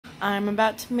I'm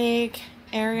about to make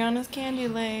Ariana's candy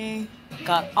lay.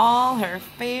 Got all her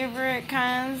favorite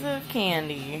kinds of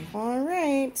candy.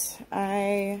 Alright,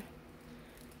 I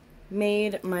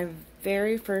made my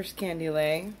very first candy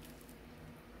lay.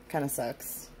 Kind of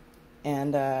sucks.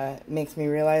 And makes me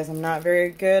realize I'm not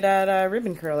very good at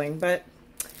ribbon curling, but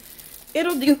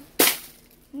it'll do.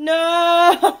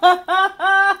 No!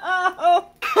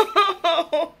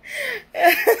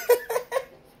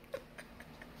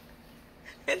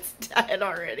 It's dead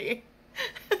already.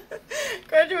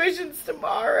 Graduation's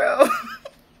tomorrow.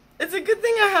 It's a good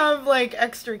thing I have like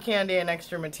extra candy and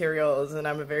extra materials, and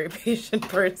I'm a very patient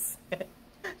person.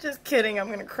 Just kidding, I'm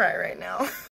gonna cry right now.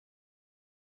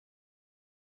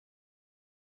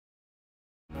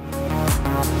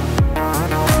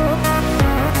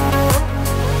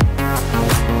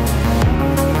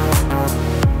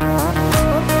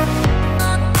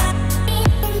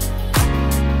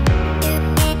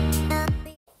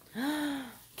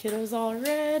 Kiddo's all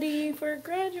ready for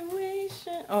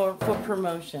graduation. Oh, for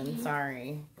promotion,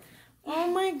 sorry. Oh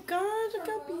my god, look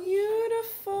how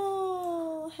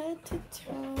beautiful. Head to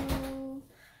toe.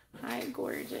 Hi,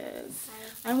 gorgeous.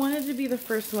 I wanted to be the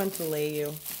first one to lay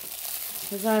you,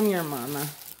 because I'm your mama.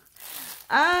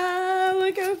 Ah,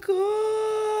 look how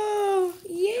cool.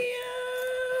 Yeah.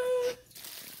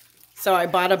 So I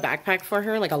bought a backpack for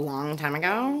her like a long time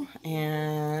ago,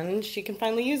 and she can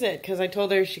finally use it because I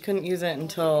told her she couldn't use it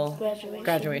until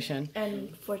graduation.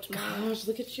 And for tomorrow. Gosh,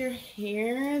 look at your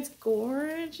hair. It's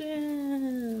gorgeous.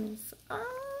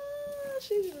 Oh,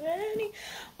 she's ready.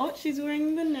 Oh, she's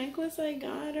wearing the necklace I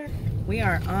got her. We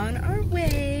are on our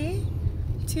way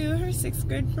to her 6th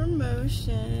grade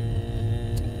promotion.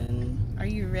 Are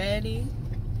you ready?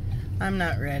 I'm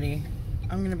not ready.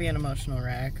 I'm gonna be an emotional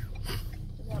wreck.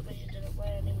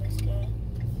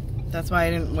 That's why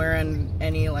I didn't wear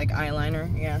any like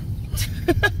eyeliner, yeah.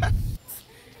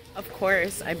 Of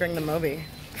course, I bring the Moby.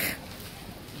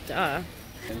 Duh.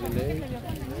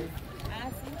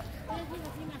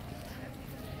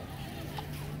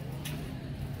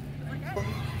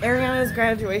 Ariana's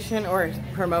graduation or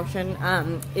promotion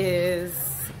is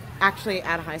actually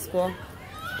at a high school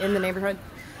in the neighborhood.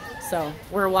 So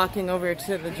we're walking over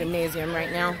to the gymnasium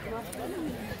right now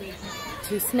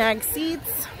to snag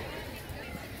seats.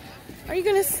 Are you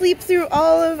gonna sleep through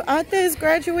all of Ata's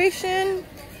graduation?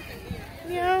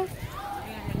 Yeah.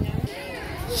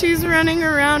 She's running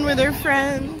around with her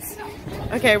friends.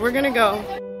 Okay, we're gonna go.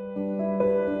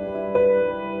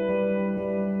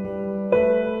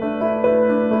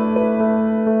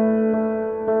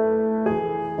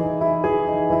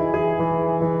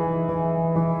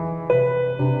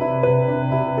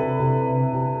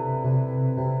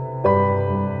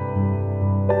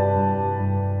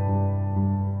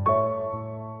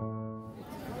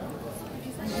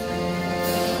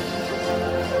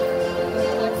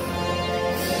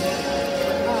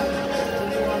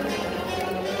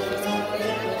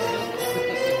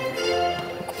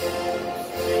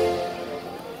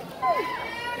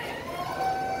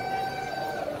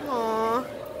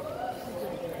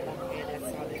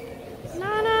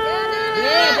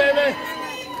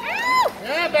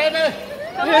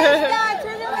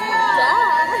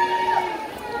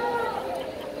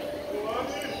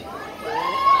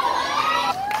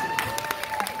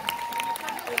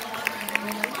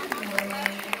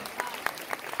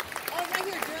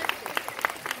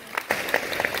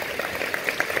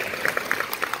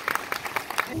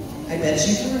 I bet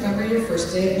you can remember your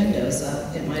first day at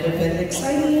Mendoza. It might have been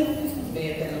exciting,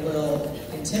 may have been a little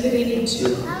intimidating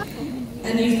too.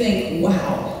 And you think,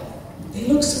 wow, they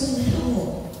look so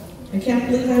little. I can't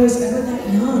believe I was ever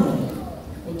that young.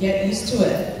 Well, get used to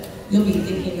it. You'll be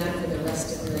thinking that for the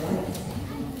rest of your life.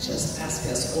 Just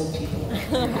ask us old people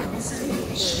on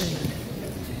stage.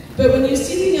 But when you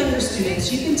see the younger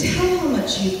students, you can tell how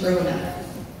much you've grown up,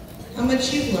 how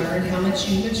much you've learned, how much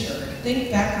you've matured.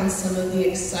 Think back on some of the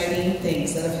exciting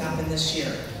things that have happened this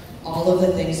year, all of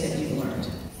the things that you've learned.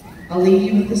 I'll leave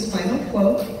you with this final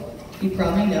quote. You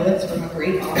probably know it's from a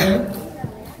great author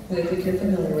that I think you're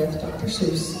familiar with, Dr.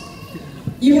 Seuss.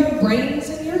 You have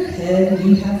brains in your head,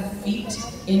 you have feet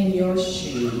in your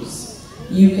shoes.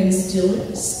 You can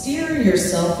still steer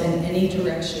yourself in any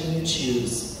direction you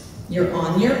choose. You're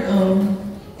on your own,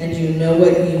 and you know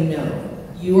what you know.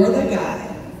 You are the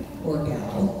guy or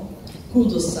gal who'll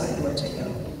decide where to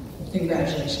go.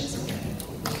 Congratulations again.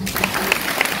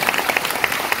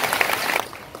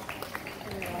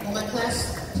 Will my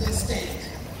class please stand?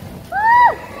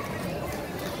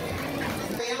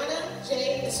 Ariana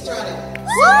J. Estrada.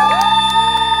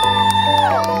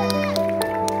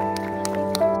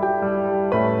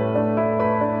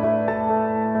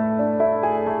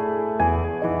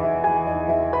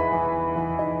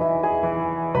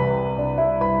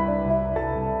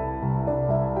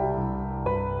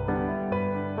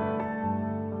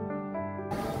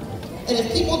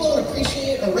 if people don't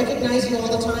appreciate or recognize you all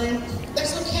the time,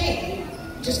 that's okay.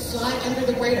 Just fly under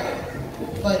the radar.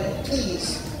 But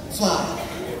please, fly.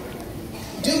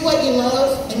 Do what you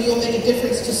love and you'll make a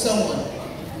difference to someone.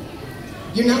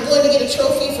 You're not going to get a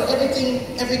trophy for every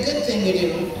good thing you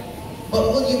do,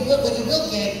 but what you will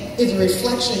get is a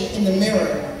reflection in the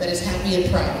mirror that is happy and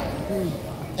proud.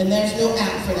 And there's no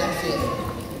app for that feeling.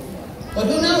 But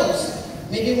who knows?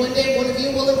 Maybe one day one of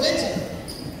you will invent it.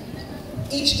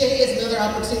 Each day is another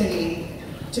opportunity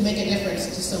to make a difference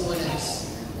to someone else.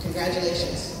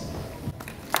 Congratulations.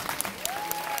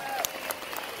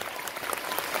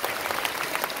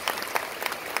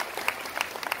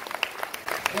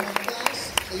 Women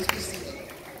class, please be seated.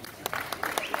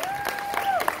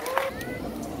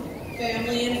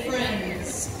 Family and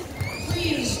friends,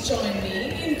 please join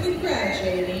me in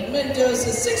congratulating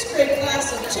Mendoza's 6th grade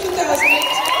class of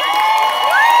 2018.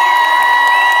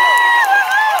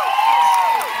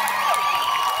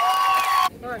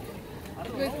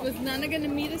 Was Nana gonna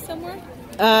meet us somewhere?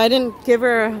 I didn't give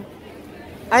her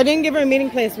a meeting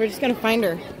place. We're just gonna find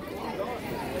her.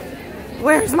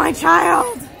 Where's my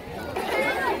child?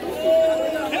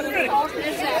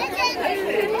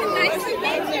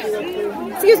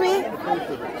 Excuse me.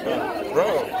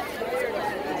 Bro.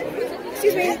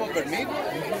 Excuse me.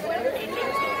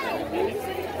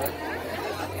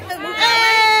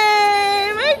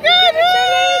 Hey, my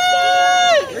goodness!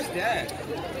 Where's Dad?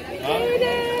 Oh.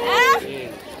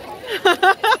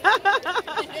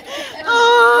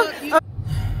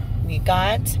 We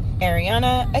got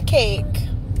Ariana a cake.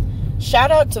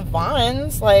 Shout out to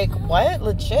Vaughn's. Like, what?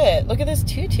 Legit. Look at this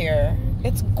 2-tier.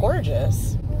 It's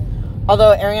gorgeous.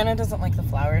 Although Ariana doesn't like the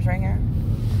flowers right here.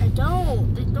 I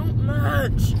don't. They don't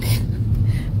match.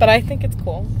 But I think it's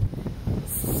cool.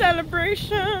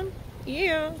 Celebration.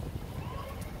 Yeah.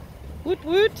 Woot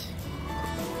woot.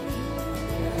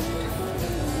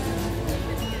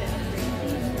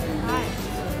 Hi.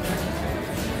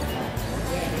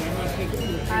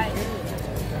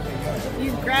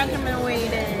 You grabbed him and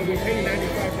waited. Very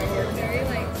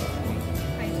like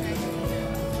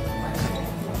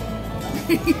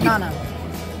Nana.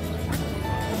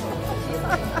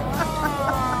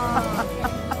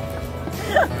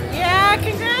 Yeah,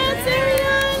 congrats,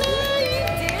 Ariana! You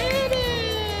did it!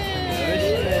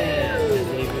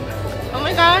 Oh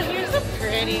my gosh, you're so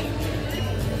pretty.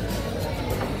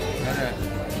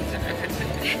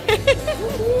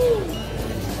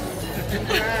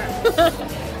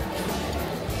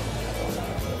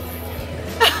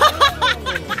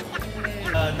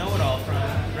 Know-it-all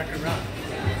from Record Rock,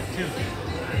 too.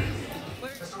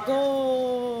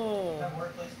 Go!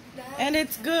 And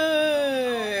it's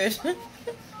good!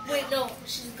 wait, no,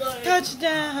 she's going.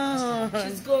 Touchdown!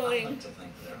 She's going.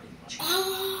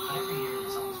 Every year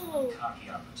is also cocky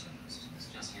opportunists. It's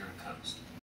just here at Coast.